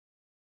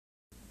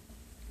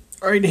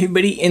Alright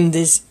everybody, and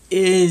this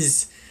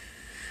is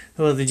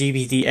the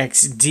GPD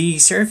XD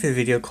surface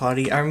video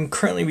quality. I'm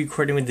currently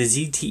recording with the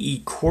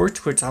ZTE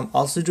Quartz, which I'm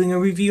also doing a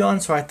review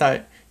on, so I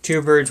thought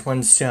two birds,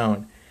 one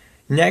stone.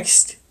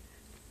 Next,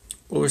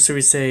 or should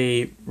we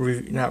say,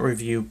 not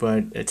review,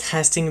 but a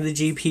testing of the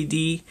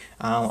GPD.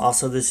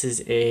 Also, this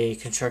is a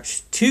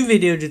Construct 2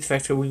 video due to the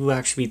fact that we will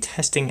actually be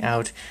testing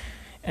out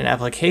an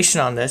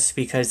application on this,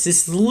 because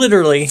this is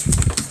literally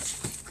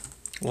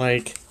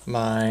like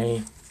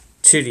my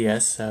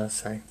 2DS,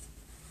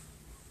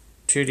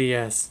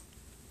 2DS.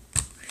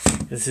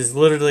 This is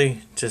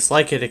literally just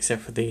like it,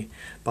 except for the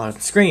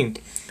bottom screen.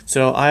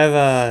 So I have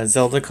a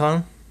Zelda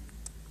con,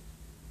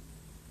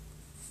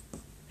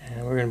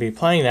 and we're going to be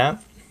playing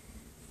that.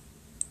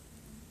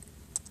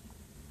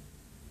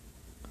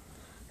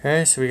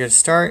 Okay, so we got to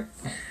start.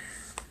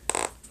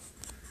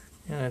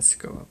 And let's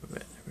go up a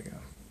bit. There we go.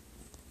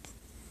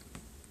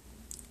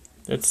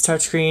 It's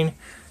touchscreen.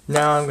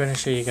 Now I'm going to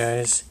show you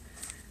guys.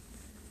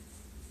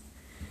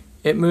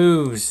 It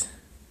moves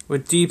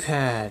with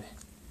D-pad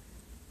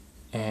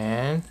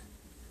and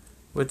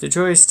with the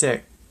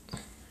joystick.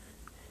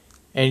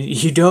 And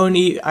you don't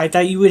need, I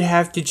thought you would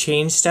have to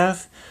change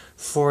stuff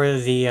for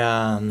the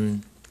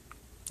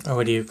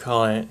what do you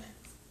call it?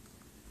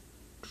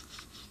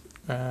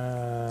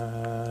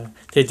 The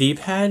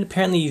D-pad.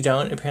 Apparently you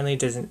don't. Apparently it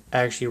doesn't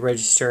actually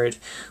register it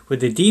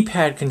with the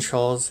D-pad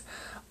controls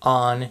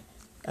on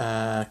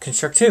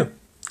Construct 2.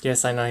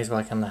 Yes, I know he's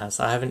walking on the house.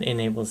 I haven't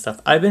enabled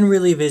stuff. I've been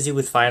really busy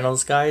with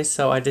finals, guys,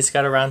 so I just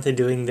got around to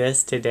doing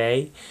this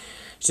today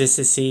just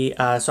to see.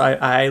 So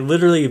I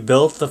literally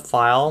built the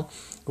file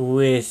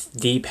with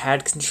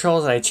D-pad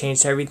controls. I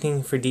changed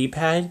everything for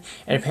D-pad,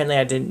 and apparently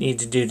I didn't need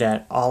to do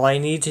that. All I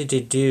needed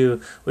to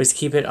do was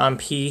keep it on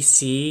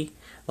PC,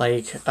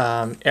 like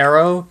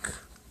arrow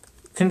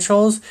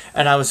controls,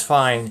 and I was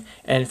fine.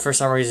 And for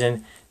some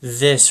reason,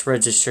 this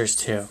registers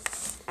too.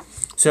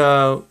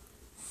 So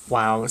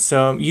wow,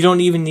 so you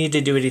don't even need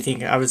to do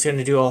anything. I was going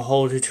to do a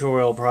whole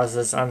tutorial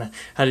process on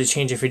how to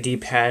change it for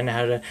D-pad and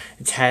how to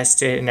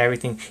test it and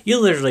everything. You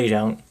literally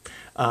don't.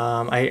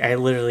 I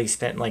literally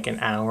spent like an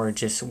hour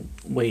just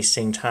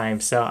wasting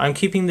time. So I'm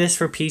keeping this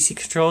for PC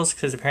controls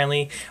because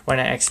apparently when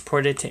I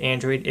export it to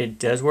Android, it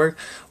does work.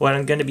 What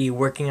I'm going to be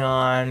working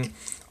on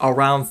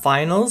around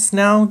finals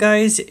now,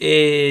 guys,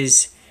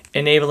 is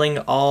enabling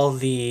all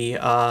the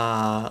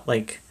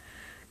like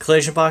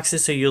collision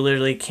boxes, so you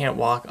literally can't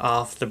walk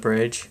off the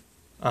bridge.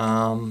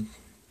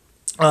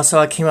 Also,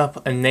 I came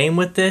up a name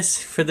with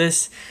this for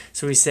this,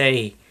 so we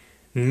say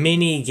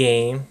mini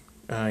game.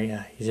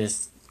 Yeah, you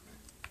just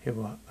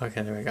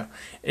okay, there we go.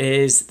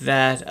 Is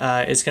that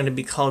it's going to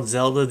be called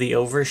Zelda the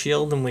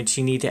Overshield, in which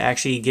you need to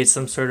actually get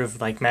some sort of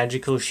like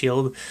magical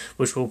shield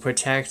which will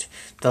protect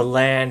the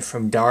land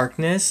from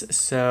darkness.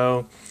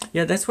 So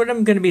yeah, that's what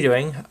I'm going to be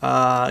doing.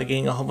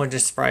 Getting a whole bunch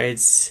of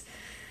sprites,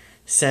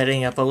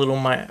 setting up a little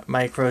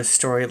micro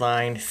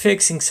storyline,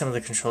 fixing some of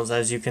the controls.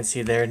 As you can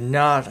see, they're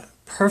not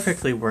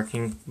perfectly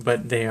working,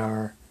 but they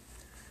are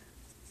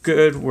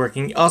good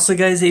working. Also,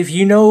 guys, if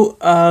you know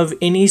of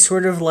any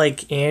sort of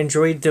like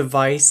Android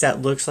device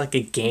that looks like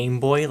a Game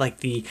Boy,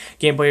 like the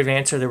Game Boy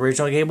Advance or the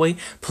original Game Boy,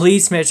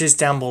 please message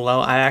down below.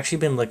 I've actually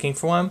been looking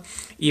for one.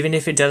 Even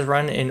if it does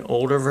run an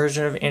older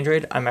version of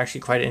Android, I'm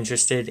actually quite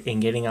interested in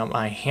getting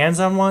my hands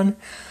on one.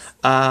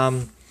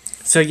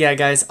 So yeah,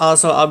 guys,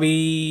 also I'll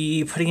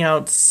be putting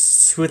out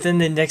within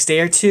the next day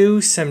or two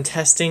some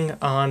testing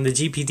on the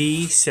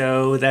GPD,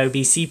 so that would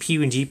be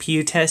CPU and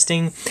GPU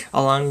testing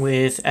along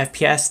with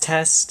FPS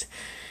test.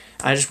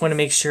 I just want to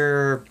make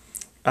sure,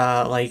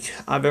 like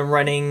I've been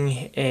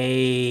running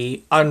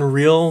a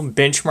Unreal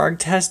benchmark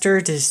tester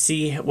to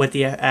see what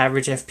the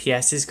average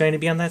FPS is going to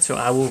be on that, so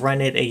I will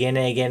run it again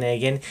and again and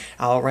again.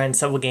 I'll run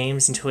several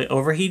games until it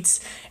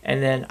overheats,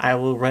 and then I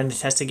will run the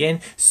test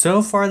again.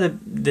 So far the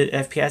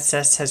FPS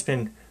test has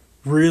been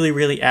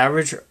really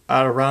average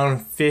at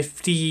around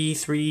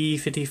 53,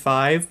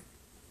 55.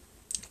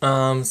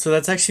 So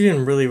that's actually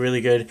been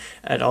really good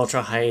at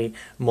ultra high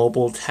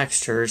mobile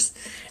textures,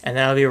 and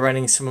then I'll be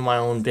running some of my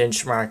own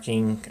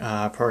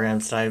benchmarking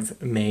programs that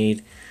I've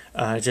made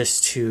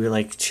just to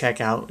like check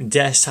out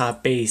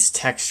desktop based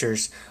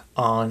textures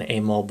on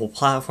a mobile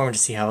platform to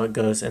see how it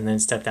goes, and then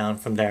step down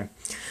from there.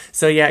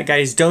 So yeah,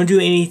 guys, don't do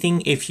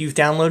anything if you've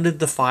downloaded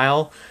the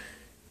file.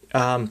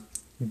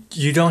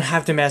 You don't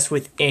have to mess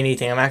with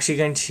anything. I'm actually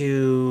going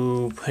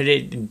to put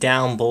it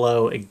down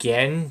below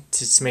again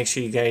just to make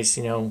sure you guys,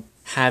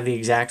 have the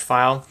exact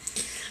file.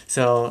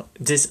 So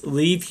just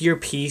leave your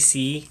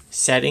PC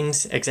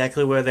settings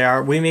exactly where they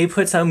are. We may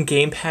put some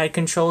gamepad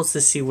controls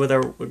to see where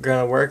they're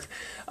going to work,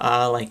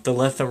 like the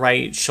left and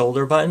right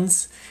shoulder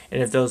buttons.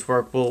 And if those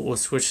work, we'll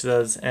switch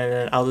those. And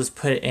then I'll just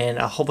put in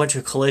a whole bunch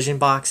of collision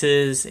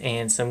boxes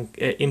and some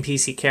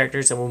NPC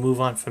characters, and we'll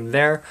move on from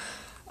there.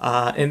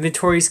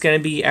 Inventory is going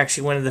to be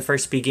actually one of the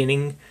first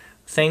beginning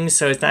things,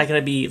 so it's not going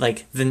to be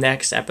like the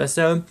next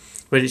episode,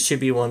 but it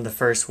should be one of the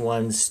first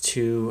ones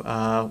to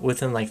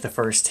within like the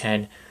first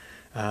 10.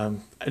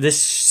 This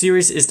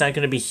series is not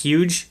going to be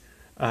huge.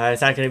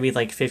 It's not going to be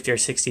like 50 or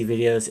 60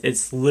 videos.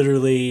 It's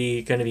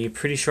literally going to be a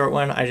pretty short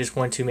one. I just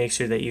want to make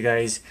sure that you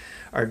guys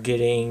are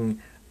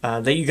getting,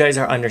 that you guys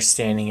are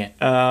understanding it.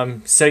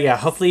 So yeah,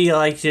 hopefully you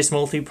like this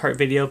multi-part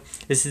video.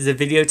 This is a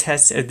video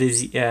test of the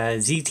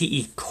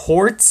ZTE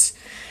Quartz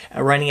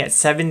running at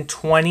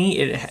 720.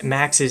 It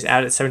maxes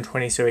out at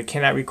 720, so it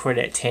cannot record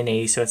at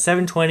 1080. So at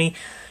 720,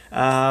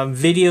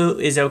 video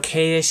is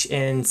okayish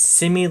in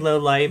semi-low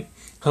light.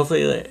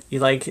 Hopefully you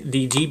like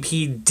the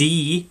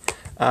GPD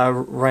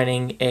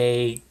running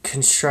a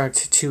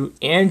construct to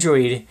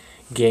Android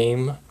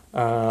game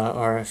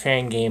or a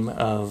fan game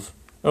of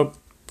a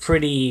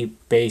pretty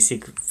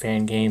basic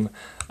fan game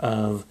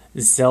of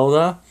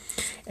Zelda.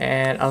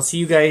 And I'll see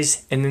you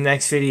guys in the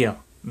next video.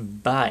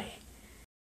 Bye.